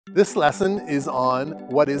This lesson is on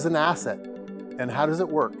what is an asset and how does it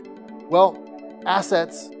work. Well,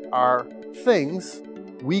 assets are things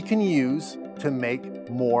we can use to make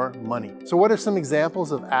more money. So what are some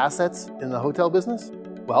examples of assets in the hotel business?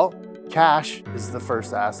 Well, cash is the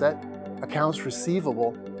first asset, accounts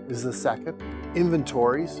receivable is the second,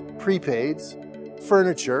 inventories, prepaids,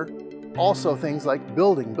 furniture, also things like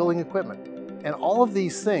building equipment. And all of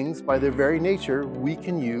these things, by their very nature, we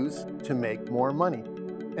can use to make more money.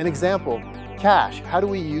 An example, cash. How do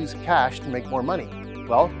we use cash to make more money?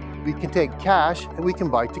 Well, we can take cash and we can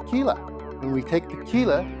buy tequila. When we take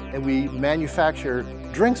tequila and we manufacture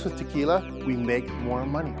drinks with tequila, we make more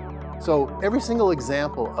money. So every single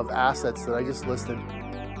example of assets that I just listed,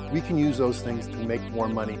 we can use those things to make more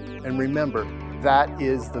money. And remember, that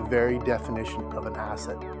is the very definition of an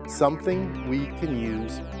asset. Something we can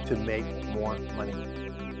use to make more money.